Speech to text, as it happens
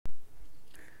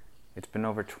been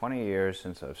over 20 years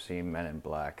since I've seen Men in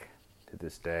Black to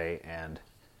this day, and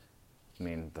I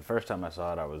mean, the first time I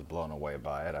saw it, I was blown away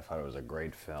by it. I thought it was a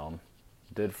great film.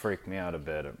 It did freak me out a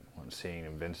bit when seeing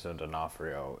Vincent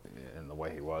D'Onofrio in the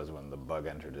way he was when the bug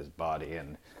entered his body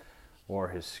and wore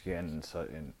his skin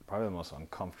in probably the most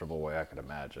uncomfortable way I could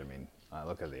imagine. I mean, I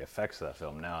look at the effects of that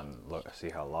film now and see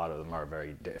how a lot of them are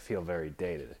feel very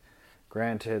dated.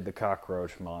 Granted, the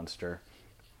cockroach monster,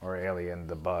 or alien,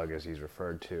 the bug as he's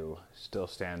referred to, still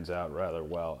stands out rather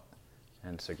well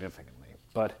and significantly.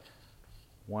 But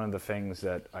one of the things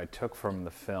that I took from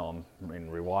the film in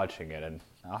rewatching it, and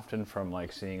often from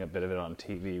like seeing a bit of it on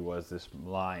TV, was this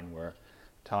line where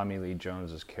Tommy Lee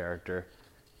Jones's character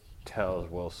tells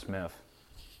Will Smith,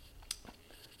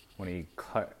 when he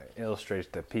illustrates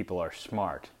that people are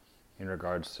smart in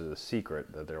regards to the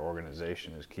secret that their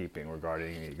organization is keeping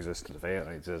regarding the existence of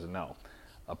aliens, he says, no,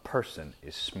 a person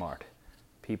is smart.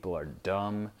 People are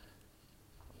dumb,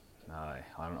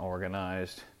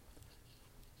 unorganized,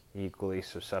 equally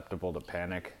susceptible to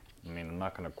panic. I mean, I'm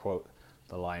not going to quote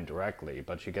the line directly,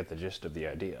 but you get the gist of the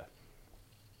idea.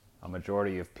 A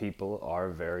majority of people are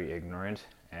very ignorant,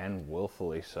 and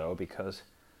willfully so, because,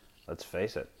 let's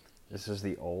face it, this is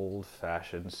the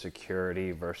old-fashioned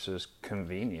security versus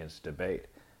convenience debate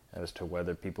as to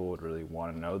whether people would really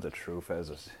want to know the truth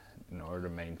in order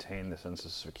to maintain the sense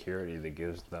of security that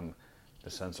gives them the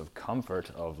sense of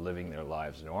comfort of living their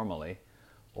lives normally,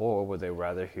 or would they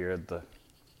rather hear the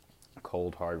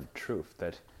cold hard truth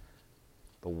that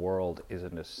the world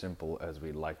isn't as simple as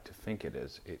we like to think it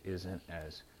is. It isn't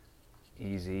as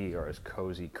easy or as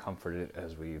cozy, comforted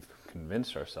as we've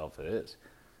convinced ourselves it is.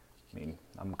 I mean,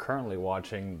 I'm currently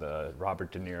watching the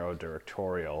Robert De Niro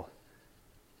directorial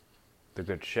The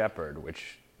Good Shepherd,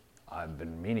 which I've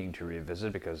been meaning to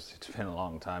revisit because it's been a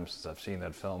long time since I've seen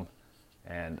that film,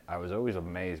 and I was always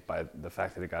amazed by the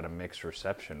fact that it got a mixed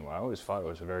reception. Well, I always thought it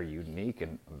was a very unique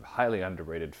and highly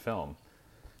underrated film,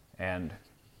 and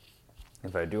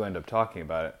if I do end up talking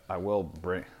about it, I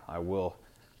will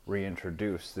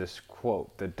reintroduce this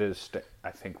quote that does,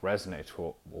 I think, resonates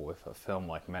with a film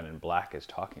like Men in Black is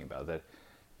talking about. That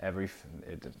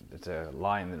it's a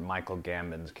line that Michael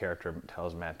Gambon's character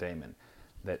tells Matt Damon,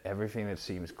 that everything that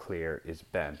seems clear is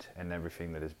bent, and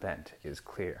everything that is bent is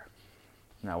clear.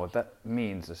 Now, what that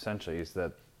means essentially is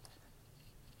that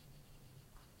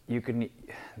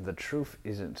the truth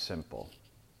isn't simple.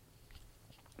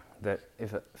 That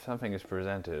if something is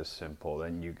presented as simple,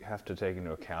 then you have to take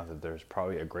into account that there's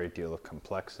probably a great deal of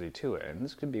complexity to it, and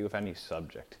this could be with any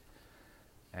subject.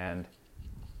 And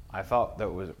I thought that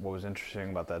what was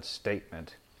interesting about that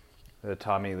statement that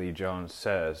Tommy Lee Jones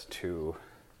says to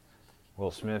Will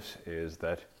Smith is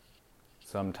that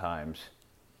sometimes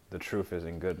the truth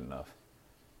isn't good enough.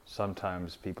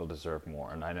 Sometimes people deserve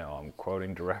more. And I know I'm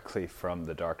quoting directly from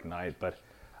The Dark Knight, but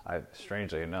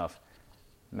strangely enough,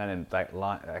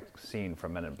 that scene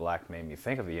from Men in Black made me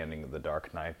think of the ending of The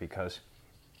Dark Knight, because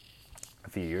a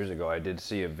few years ago I did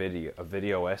see a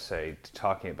video essay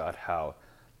talking about how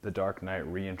The Dark Knight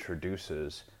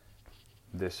reintroduces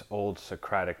this old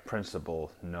Socratic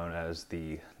principle known as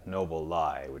the noble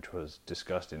lie, which was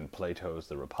discussed in Plato's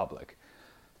The Republic.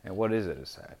 And what is it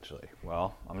essentially?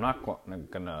 Well, I'm not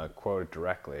going to quote it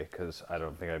directly because I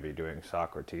don't think I'd be doing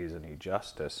Socrates any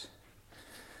justice,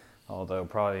 although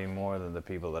probably more than the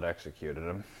people that executed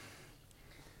him.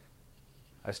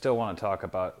 I still want to talk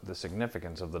about the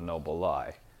significance of the noble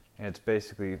lie, and it's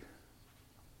basically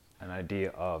an idea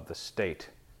of the state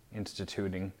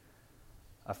instituting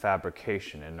a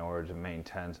fabrication in order to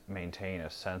maintain a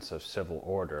sense of civil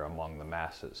order among the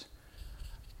masses.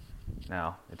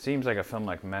 Now, it seems like a film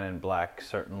like Men in Black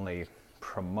certainly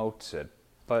promotes it,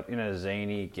 but in a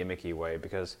zany, gimmicky way,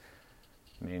 because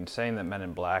I mean, saying that Men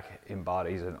in Black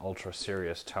embodies an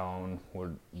ultra-serious tone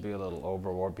would be a little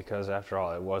overboard, because after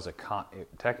all,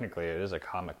 technically it is a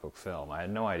comic book film. I had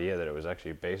no idea that it was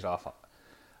actually based off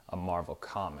a Marvel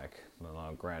comic.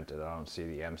 Well, granted, I don't see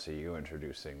the MCU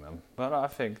introducing them, but I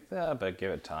think, but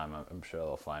give it time, I'm sure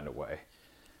they'll find a way.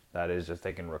 That is, if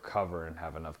they can recover and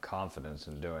have enough confidence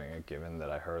in doing it, given that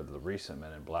I heard the recent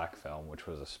Men in Black film, which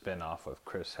was a spin-off with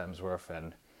Chris Hemsworth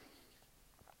and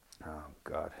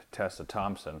Tessa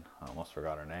Thompson. I almost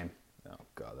forgot her name. Oh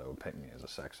God, that would paint me as a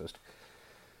sexist.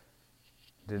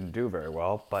 Didn't do very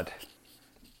well, but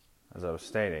as I was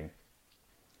stating,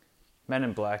 Men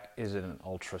in Black isn't an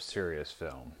ultra-serious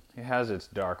film. It has its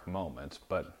dark moments,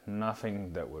 but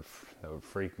nothing that would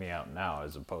freak me out now,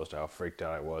 as opposed to how freaked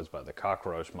out I was by the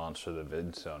cockroach monster that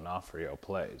Vincent D'Onofrio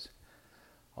plays.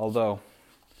 Although,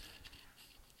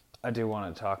 I do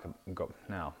want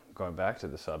to going back to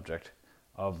the subject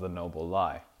of the noble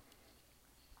lie.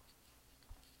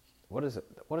 what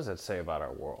does it say about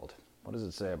our world? What does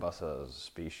it say about us as a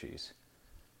species,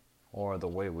 or the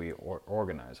way we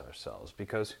organize ourselves?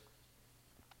 Because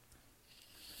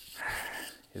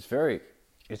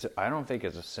I don't think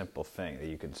it's a simple thing that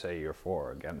you can say you're for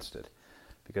or against it,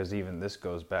 because even this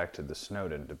goes back to the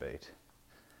Snowden debate.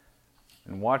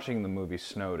 And watching the movie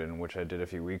Snowden, which I did a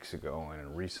few weeks ago,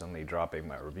 and recently dropping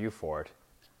my review for it,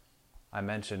 I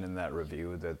mentioned in that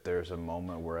review that there's a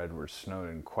moment where Edward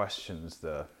Snowden questions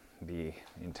the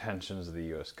intentions of the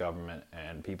U.S. government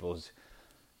and people's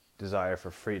desire for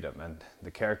freedom. And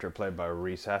the character played by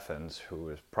Rhys Ifans, who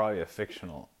is probably a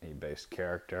fictionally based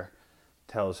character,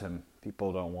 tells him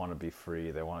people don't want to be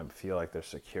free, they want to feel like they're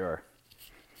secure.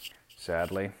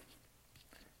 Sadly,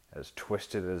 as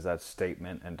twisted as that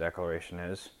statement and declaration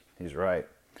is, he's right.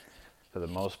 For the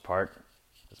most part,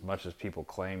 as much as people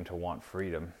claim to want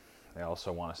freedom, they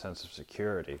also want a sense of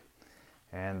security.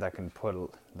 And that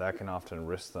can often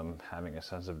risk them having a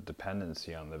sense of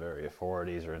dependency on the very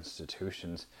authorities or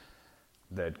institutions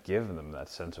that give them that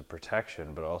sense of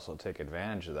protection, but also take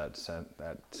advantage of that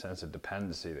sense of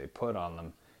dependency they put on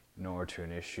them in order to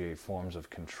initiate forms of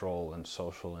control and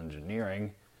social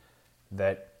engineering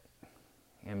that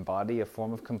embody a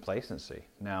form of complacency.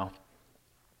 Now,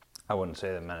 I wouldn't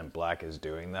say that Men in Black is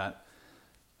doing that.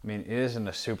 I mean, it isn't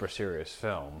a super serious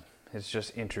film. It's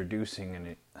just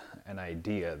introducing an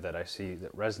idea that I see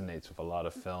that resonates with a lot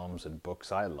of films and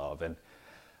books I love. And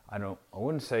I don't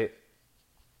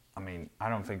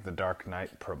think The Dark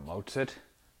Knight promotes it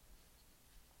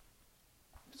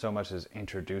so much as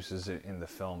introduces it in the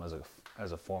film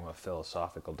as a form of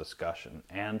philosophical discussion.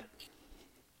 And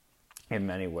in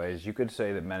many ways, you could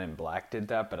say that Men in Black did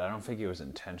that, but I don't think he was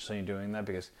intentionally doing that,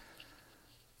 because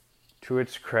to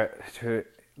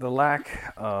the lack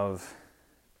of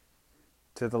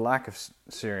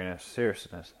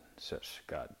seriousness,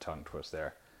 God, tongue twist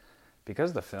there,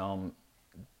 because the film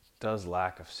does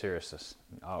lack of seriousness.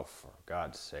 Oh, for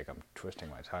God's sake, I'm twisting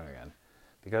my tongue again.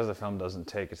 Because the film doesn't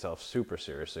take itself super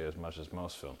seriously as much as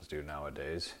most films do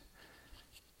nowadays,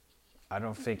 I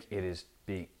don't think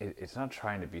it's not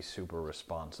trying to be super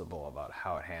responsible about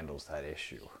how it handles that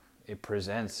issue. It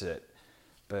presents it,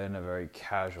 but in a very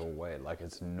casual way, like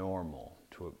it's normal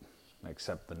to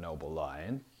accept the noble lie.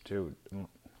 And to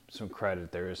some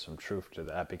credit, there is some truth to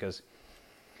that, because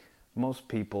most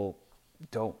people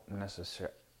don't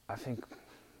necessarily... I think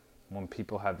when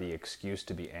people have the excuse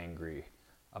to be angry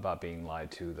about being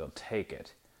lied to, they'll take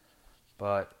it.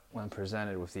 But when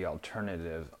presented with the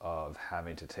alternative of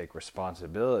having to take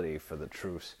responsibility for the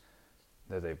truths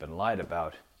that they've been lied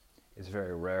about, it's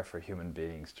very rare for human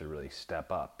beings to really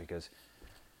step up, because,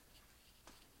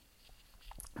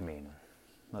 I mean,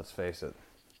 let's face it,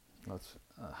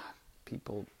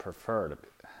 people prefer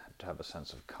to have a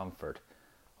sense of comfort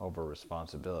over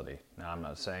responsibility. Now, I'm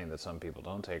not saying that some people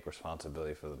don't take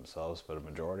responsibility for themselves, but a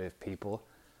majority of people,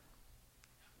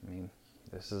 I mean,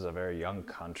 this is a very young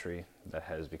country that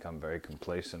has become very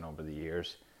complacent over the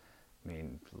years. I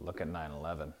mean, look at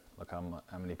 9/11. Look how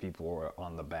many people were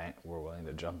were willing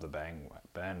to jump the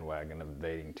bandwagon of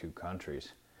invading two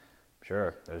countries.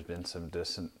 Sure, there's been some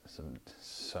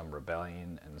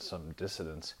rebellion and some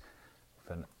dissidence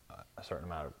within a certain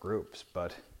amount of groups,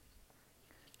 but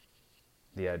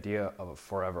the idea of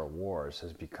forever wars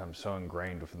has become so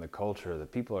ingrained within the culture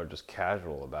that people are just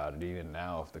casual about it, even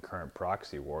now with the current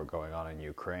proxy war going on in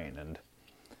Ukraine. And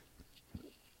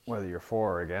whether you're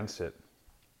for or against it,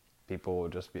 people will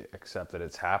just accept that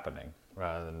it's happening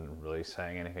rather than really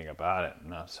saying anything about it. I'm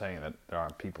not saying that there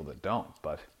aren't people that don't,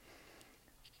 but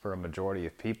for a majority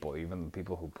of people, even the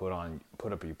people who put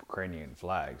up Ukrainian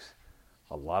flags,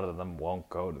 a lot of them won't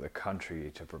go to the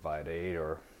country to provide aid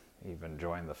or even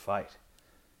join the fight,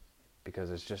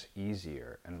 because it's just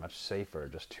easier and much safer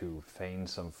just to feign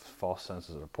some false sense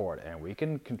of support. And we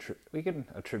can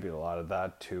attribute a lot of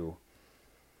that to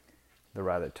the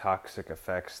rather toxic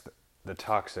effects, the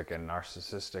toxic and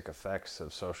narcissistic effects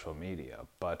of social media.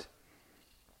 But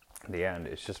in the end,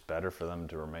 it's just better for them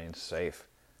to remain safe,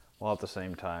 while at the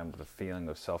same time with a feeling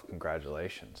of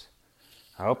self-congratulations.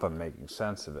 I hope I'm making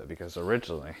sense of it, because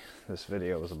originally this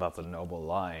video was about the noble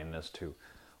line as to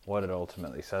what it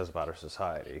ultimately says about our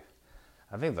society.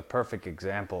 I think the perfect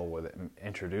example that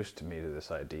introduced to me to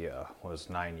this idea was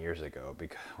 9 years ago,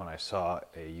 because when I saw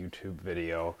a YouTube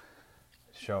video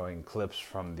showing clips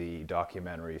from the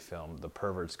documentary film The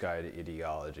Pervert's Guide to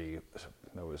Ideology,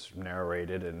 that was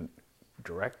narrated and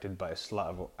directed by he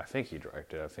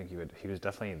was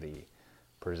definitely the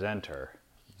presenter,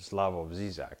 Slavoj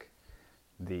Zizek,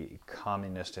 the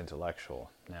communist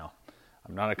intellectual. Now,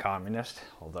 I'm not a communist,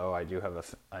 although I do have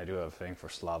a thing for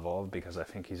Slavov because I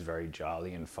think he's very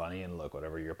jolly and funny. And look,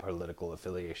 whatever your political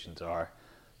affiliations are,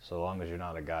 so long as you're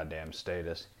not a goddamn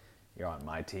statist, you're on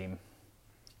my team,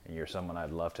 and you're someone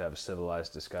I'd love to have a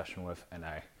civilized discussion with. And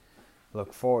I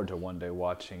look forward to one day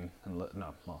watching and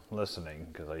listening,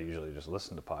 because I usually just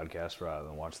listen to podcasts rather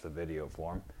than watch the video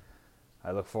form.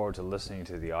 I look forward to listening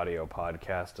to the audio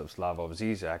podcast of Slavoj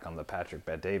Zizek on the Patrick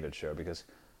Bet-David show, because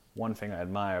one thing I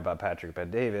admire about Patrick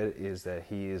Bet-David is that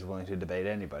he is willing to debate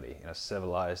anybody in a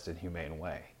civilized and humane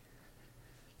way.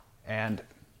 And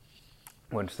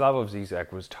when Slavoj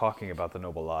Zizek was talking about the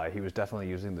noble lie, he was definitely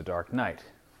using the Dark Knight,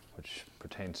 which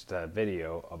pertains to that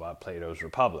video about Plato's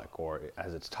Republic, or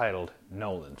as it's titled,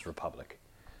 Nolan's Republic.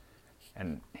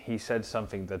 And he said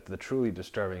something that the truly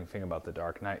disturbing thing about the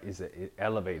Dark Knight is that it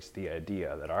elevates the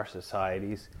idea that our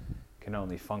societies can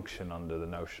only function under the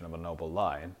notion of a noble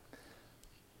lie. And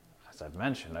as I've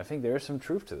mentioned, I think there is some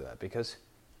truth to that, because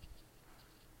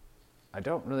I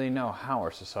don't really know how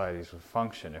our societies would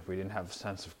function if we didn't have a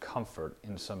sense of comfort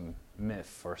in some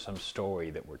myth or some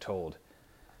story that we're told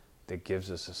that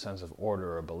gives us a sense of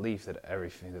order or belief that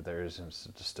everything that there is in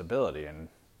stability. And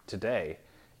today,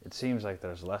 it seems like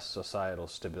there's less societal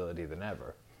stability than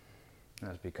ever. And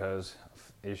that's because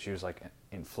of issues like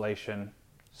inflation,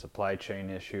 supply chain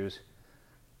issues,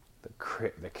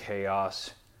 the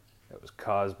chaos that was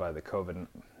caused by the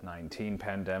COVID-19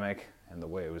 pandemic and the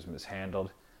way it was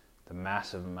mishandled, the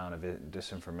massive amount of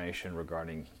disinformation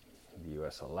regarding the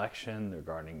U.S. election,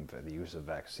 regarding the use of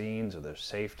vaccines or their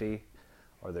safety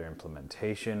or their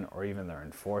implementation or even their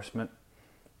enforcement.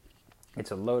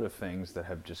 It's a load of things that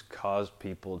have just caused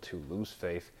people to lose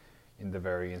faith in the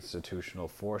very institutional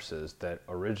forces that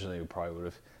originally probably would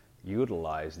have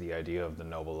utilized the idea of the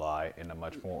noble lie in a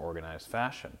much more organized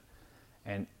fashion.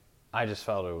 And I just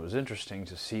felt it was interesting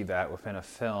to see that within a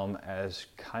film as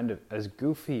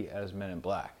goofy as Men in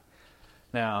Black.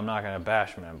 Now, I'm not going to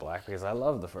bash Men in Black because I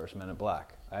love the first Men in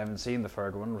Black. I haven't seen the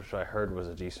third one, which I heard was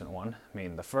a decent one. I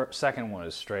mean, the second one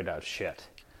is straight out shit.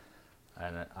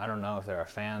 And I don't know if there are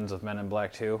fans of Men in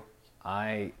Black 2.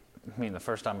 I mean, the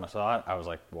first time I saw it, I was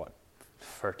like,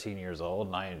 13 years old,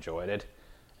 and I enjoyed it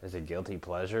as a guilty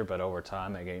pleasure. But over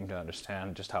time, I came to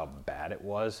understand just how bad it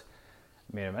was.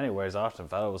 I mean, in many ways, I often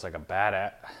felt it was like a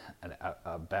bad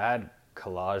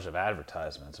collage of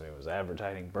advertisements. I mean, it was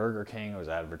advertising Burger King, it was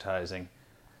advertising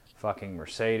fucking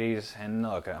Mercedes. And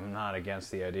look, I'm not against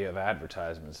the idea of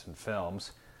advertisements in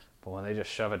films, but when they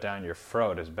just shove it down your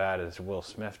throat as bad as Will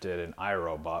Smith did in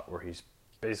iRobot, where he's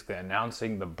basically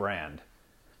announcing the brand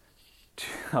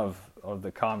of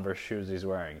the Converse shoes he's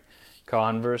wearing.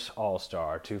 Converse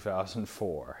All-Star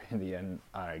 2004. In the end,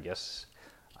 I guess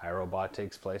iRobot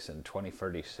takes place in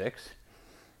 2036.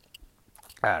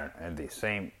 And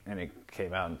it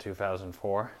came out in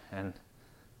 2004, and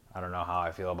I don't know how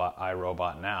I feel about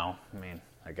iRobot now. I mean,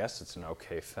 I guess it's an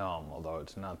okay film, although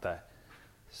it's not that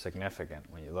significant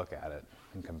when you look at it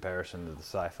in comparison to the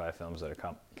sci-fi films that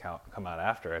have come out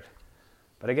after it.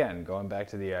 But again, going back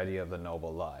to the idea of the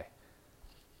noble lie.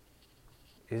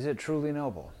 Is it truly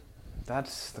noble?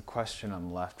 That's the question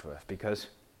I'm left with, because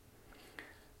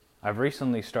I've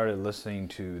recently started listening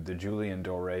to the Julien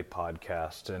Doré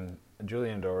podcast, and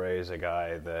Julien Doré is a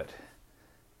guy that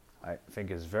I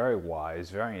think is very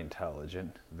wise, very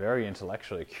intelligent, very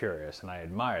intellectually curious, and I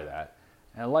admire that.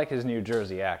 And I like his New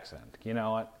Jersey accent. You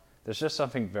know what? There's just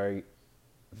something very,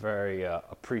 very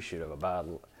appreciative about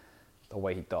the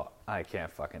way he thought. I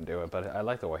can't fucking do it, but I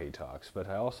like the way he talks. But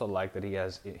I also like that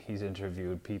he's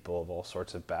interviewed people of all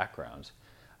sorts of backgrounds.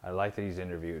 I like that he's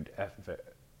interviewed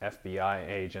FBI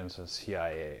agents and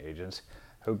CIA agents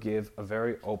who give a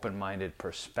very open-minded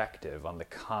perspective on the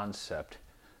concept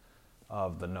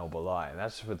of the noble lie.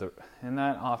 And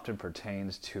that often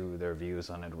pertains to their views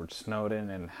on Edward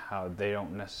Snowden and how they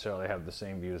don't necessarily have the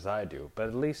same views I do, but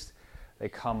at least they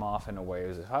come off in a way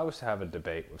as if I was to have a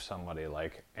debate with somebody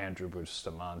like Andrew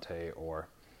Bustamante or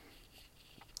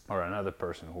another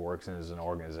person who works in an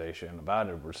organization about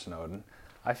Edward Snowden.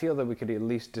 I feel that we could at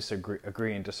least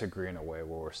agree and disagree in a way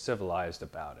where we're civilized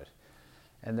about it.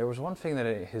 And there was one thing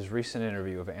that his recent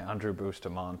interview of Andrew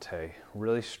Bustamante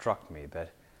really struck me,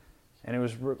 and it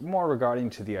was more regarding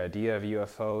to the idea of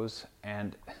UFOs,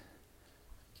 and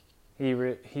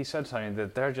he said something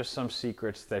that there are just some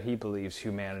secrets that he believes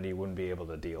humanity wouldn't be able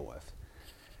to deal with.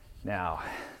 Now,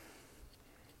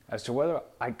 as to whether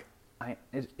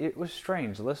it was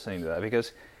strange listening to that,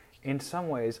 because in some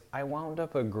ways I wound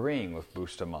up agreeing with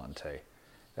Bustamante.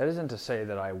 That isn't to say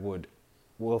that I would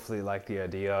willfully like the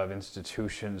idea of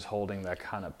institutions holding that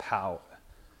kind of power,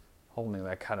 holding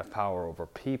that kind of power over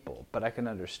people, but I can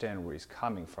understand where he's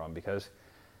coming from, because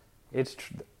it's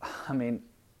I mean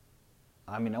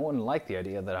I wouldn't like the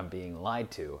idea that I'm being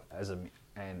lied to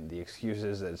and the excuse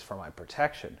is that it's for my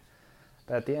protection.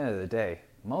 But at the end of the day,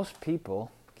 most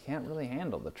people can't really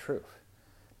handle the truth.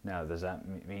 Now, does that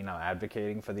mean I'm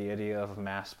advocating for the idea of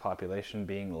mass population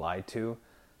being lied to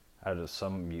out of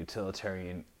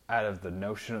the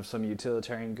notion of some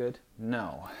utilitarian good?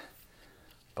 No.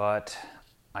 But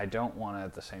I don't want to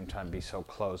at the same time be so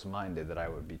closed-minded that I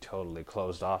would be totally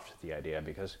closed off to the idea,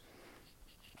 because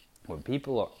when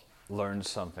people learn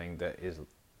something that is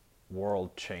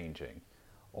world-changing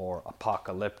or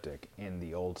apocalyptic in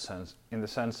the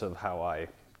sense of how I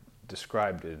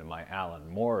described it in my Alan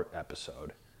Moore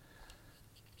episode,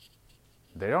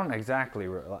 they don't exactly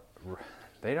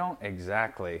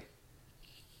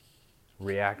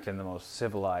react in the most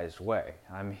civilized way.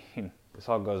 I mean, this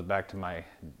all goes back to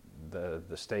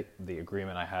the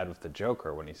agreement I had with the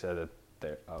Joker when he said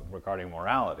that regarding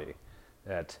morality,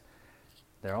 that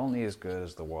they're only as good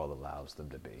as the world allows them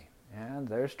to be. And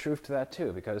there's truth to that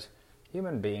too, because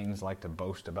human beings like to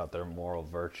boast about their moral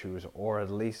virtues, or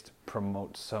at least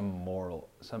promote some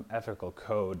ethical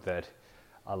code that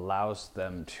allows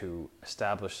them to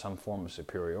establish some form of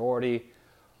superiority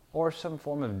or some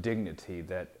form of dignity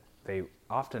that they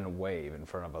often wave in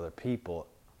front of other people,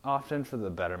 often for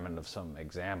the betterment of some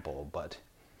example, but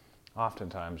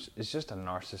oftentimes it's just a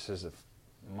narcissistic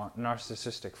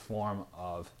form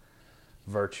of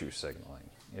virtue signaling,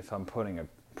 if I'm putting it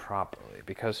properly,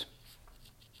 because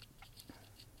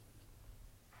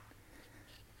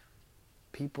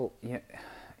people,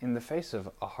 in the face of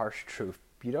a harsh truth,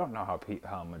 you don't know how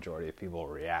a majority of people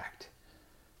react.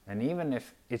 And even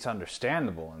if it's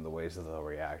understandable in the ways that they'll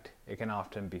react, it can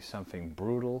often be something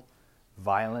brutal,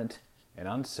 violent, and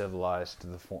uncivilized to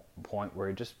the point where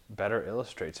it just better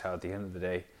illustrates how, at the end of the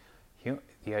day,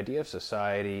 the idea of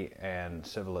society and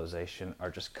civilization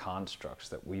are just constructs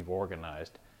that we've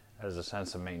organized as a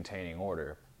sense of maintaining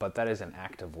order. But that is an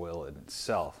act of will in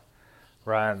itself,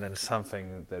 rather than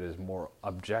something that is more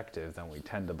objective than we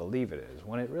tend to believe it is,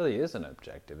 when it really isn't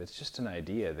objective. It's just an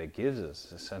idea that gives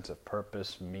us a sense of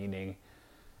purpose, meaning,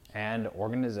 and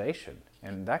organization.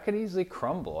 And that could easily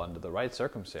crumble under the right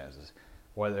circumstances,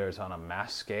 whether it's on a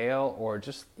mass scale or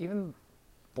just even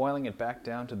boiling it back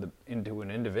down into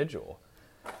an individual.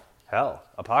 Hell,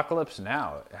 Apocalypse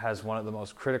Now has one of the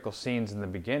most critical scenes in the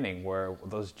beginning, where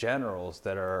those generals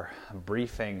that are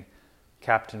briefing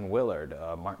Captain Willard,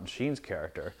 Martin Sheen's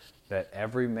character, that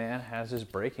every man has his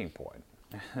breaking point.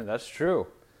 That's true.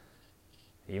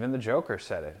 Even the Joker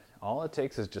said it. All it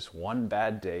takes is just one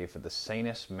bad day for the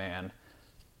sanest man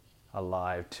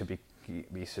alive to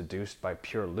be seduced by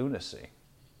pure lunacy.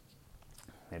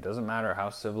 It doesn't matter how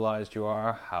civilized you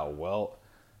are, how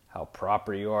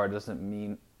proper you are. It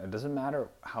doesn't matter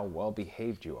how well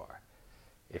behaved you are.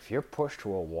 If you're pushed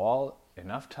to a wall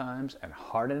enough times and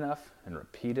hard enough and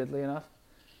repeatedly enough,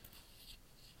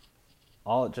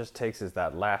 all it just takes is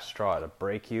that last straw to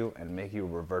break you and make you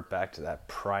revert back to that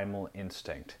primal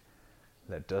instinct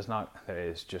that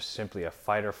is just simply a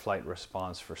fight or flight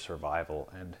response for survival.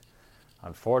 And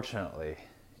unfortunately,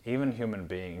 even human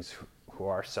beings who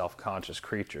are self-conscious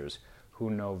creatures, who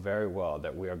know very well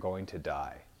that we are going to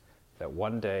die, that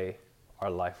one day our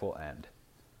life will end,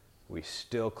 we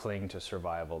still cling to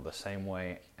survival the same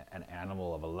way an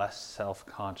animal of a less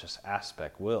self-conscious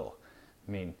aspect will.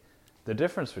 I mean, the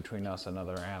difference between us and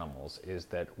other animals is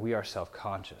that we are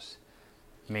self-conscious.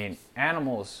 I mean,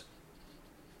 animals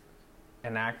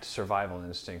enact survival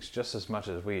instincts just as much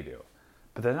as we do,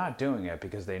 but they're not doing it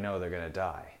because they know they're going to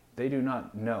die. They do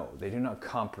not know. They do not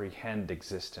comprehend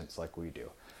existence like we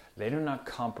do. They do not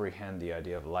comprehend the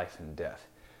idea of life and death.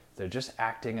 They're just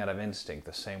acting out of instinct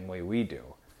the same way we do,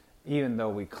 even though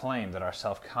we claim that our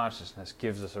self-consciousness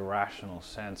gives us a rational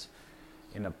sense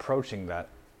in approaching that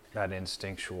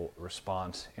instinctual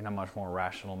response in a much more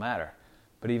rational manner.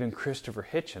 But even Christopher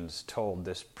Hitchens told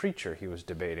this preacher he was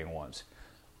debating once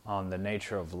on the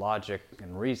nature of logic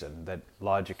and reason that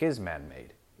logic is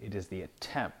man-made. It is the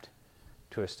attempt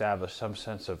to establish some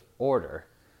sense of order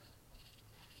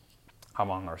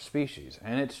among our species.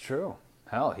 And it's true.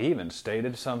 Hell, he even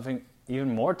stated something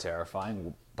even more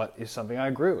terrifying, but is something I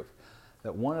agree with,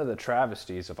 that one of the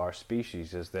travesties of our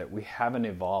species is that we haven't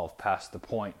evolved past the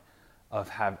point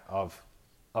of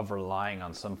relying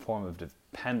on some form of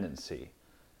dependency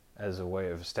as a way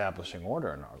of establishing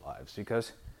order in our lives,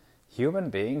 because human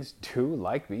beings do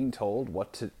like being told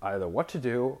either what to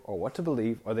do or what to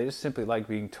believe, or they just simply like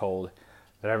being told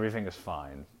that everything is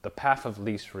fine. The path of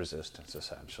least resistance,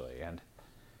 essentially. And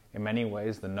in many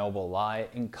ways, the noble lie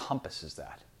encompasses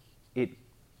that. it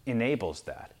enables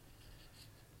that.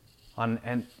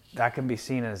 And that can be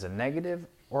seen as a negative,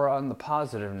 or on the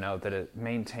positive note that it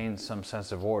maintains some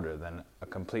sense of order than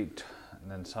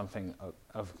something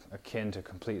of akin to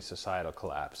complete societal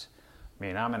collapse. I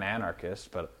mean, I'm an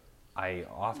anarchist, but I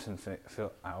often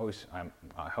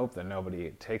I hope that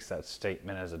nobody takes that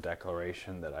statement as a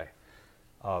declaration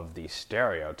of the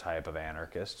stereotype of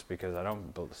anarchists, because I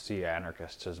don't see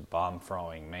anarchists as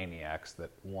bomb-throwing maniacs that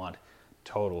want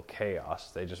total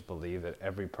chaos. They just believe that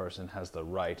every person has the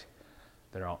right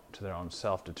to their own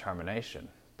self-determination.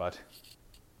 But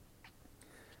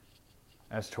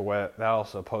as to where that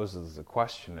also poses the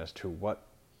question as to what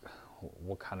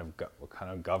kind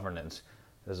of governance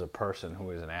does a person who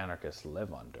is an anarchist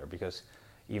live under? Because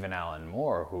even Alan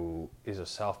Moore, who is a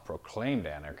self-proclaimed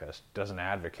anarchist, doesn't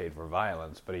advocate for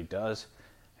violence, but he does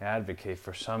advocate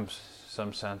for some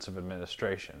sense of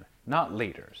administration. Not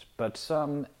leaders, but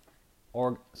some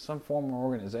form of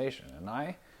organization. And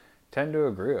I tend to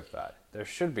agree with that. There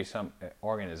should be some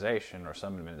organization or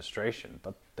some administration,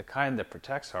 but the kind that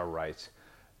protects our rights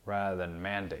rather than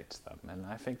mandates them. And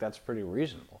I think that's pretty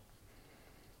reasonable.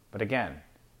 But again,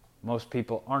 most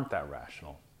people aren't that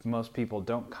rational. Most people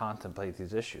don't contemplate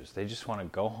these issues. They just want to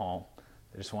go home.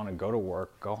 They just want to go to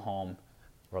work, go home,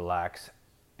 relax,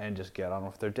 and just get on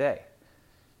with their day.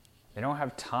 They don't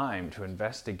have time to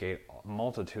investigate a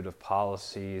multitude of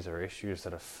policies or issues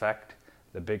that affect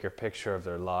the bigger picture of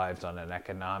their lives on an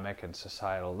economic and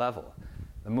societal level.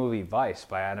 The movie Vice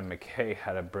by Adam McKay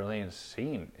had a brilliant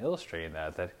scene illustrating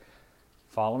that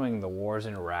following the wars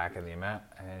in Iraq and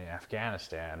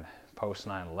Afghanistan post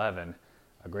 9/11,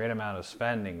 a great amount of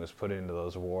spending was put into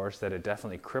those wars that it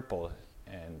definitely crippled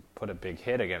and put a big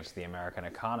hit against the American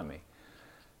economy.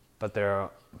 But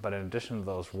in addition to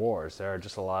those wars, there are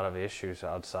just a lot of issues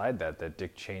outside that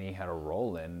Dick Cheney had a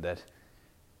role in that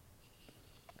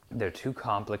they're too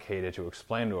complicated to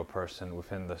explain to a person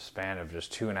within the span of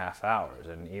just 2.5 hours.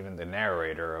 And even the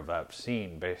narrator of that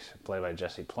scene, played by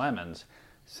Jesse Plemons,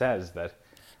 says that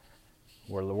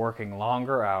we're working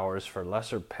longer hours for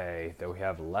lesser pay, that we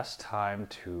have less time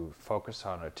to focus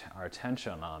on our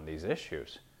attention on these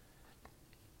issues.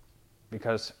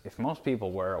 Because if most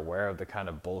people were aware of the kind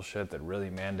of bullshit that really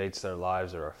mandates their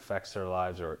lives or affects their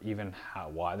lives, or even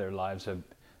why their lives have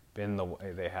been the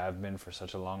way they have been for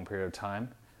such a long period of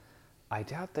time, I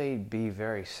doubt they'd be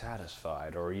very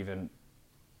satisfied or even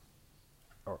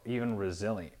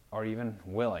resilient or even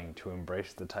willing to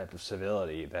embrace the type of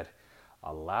civility that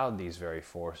allowed these very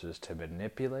forces to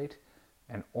manipulate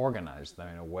and organize them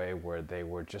in a way where they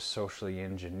were just socially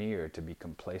engineered to be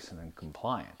complacent and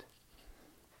compliant.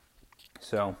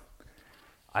 So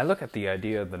I look at the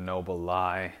idea of the noble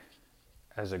lie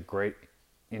as a great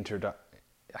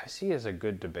I see as a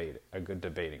good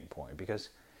debating point, because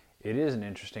it is an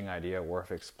interesting idea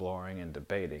worth exploring and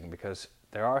debating, because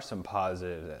there are some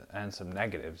positives and some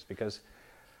negatives. Because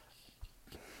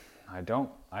I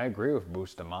agree with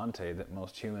Bustamante that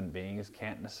most human beings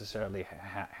can't necessarily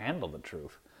handle the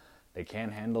truth. They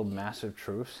can't handle massive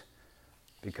truths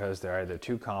because they're either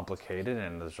too complicated,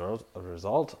 and as a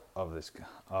result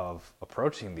of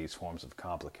approaching these forms of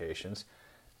complications,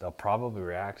 they'll probably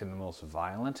react in the most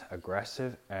violent,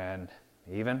 aggressive, and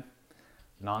even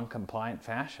non-compliant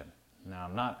fashion. Now,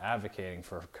 I'm not advocating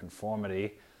for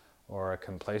conformity or a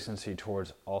complacency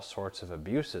towards all sorts of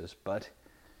abuses, but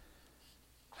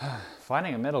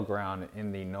finding a middle ground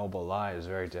in the noble lie is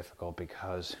very difficult,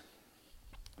 because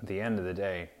at the end of the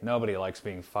day, nobody likes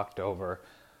being fucked over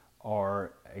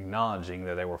or acknowledging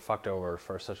that they were fucked over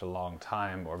for such a long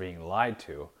time, or being lied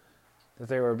to, that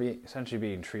they were essentially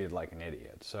being treated like an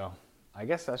idiot. So I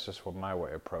guess that's just my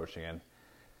way of approaching it.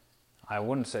 I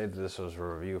wouldn't say that this was a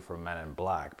review for Men in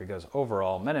Black, because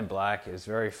overall, Men in Black is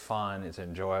very fun, it's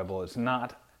enjoyable, it's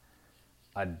not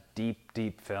a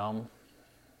deep film.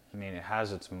 I mean, it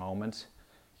has its moments.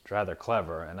 It's rather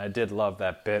clever, and I did love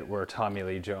that bit where Tommy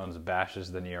Lee Jones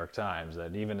bashes the New York Times,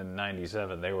 that even in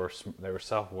 '97 they were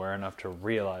self-aware enough to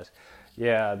realize,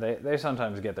 yeah, they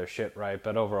sometimes get their shit right,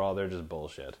 but overall they're just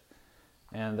bullshit.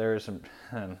 And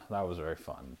and that was very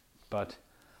fun. But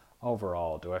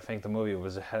overall, do I think the movie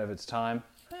was ahead of its time?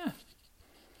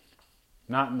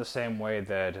 Not in the same way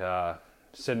that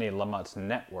Sidney Lumet's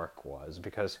Network was,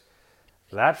 because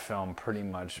that film pretty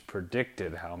much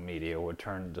predicted how media would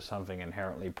turn into something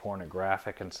inherently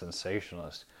pornographic and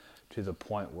sensationalist, to the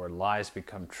point where lies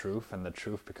become truth and the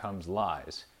truth becomes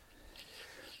lies.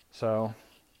 So,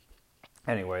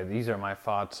 anyway, these are my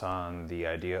thoughts on the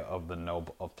idea of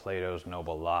Plato's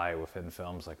noble lie within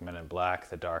films like Men in Black,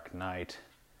 The Dark Knight.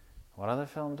 What other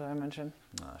film did I mention?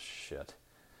 Oh, shit.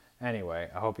 Anyway,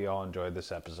 I hope you all enjoyed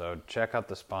this episode. Check out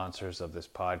the sponsors of this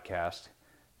podcast.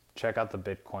 Check out the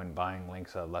Bitcoin buying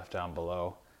links I left down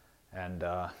below. And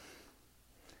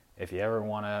if you ever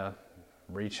want to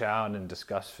reach out and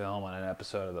discuss film on an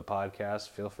episode of the podcast,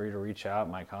 feel free to reach out.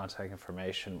 My contact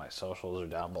information, my socials are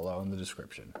down below in the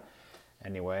description.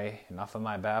 Anyway, enough of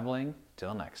my babbling.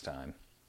 Till next time.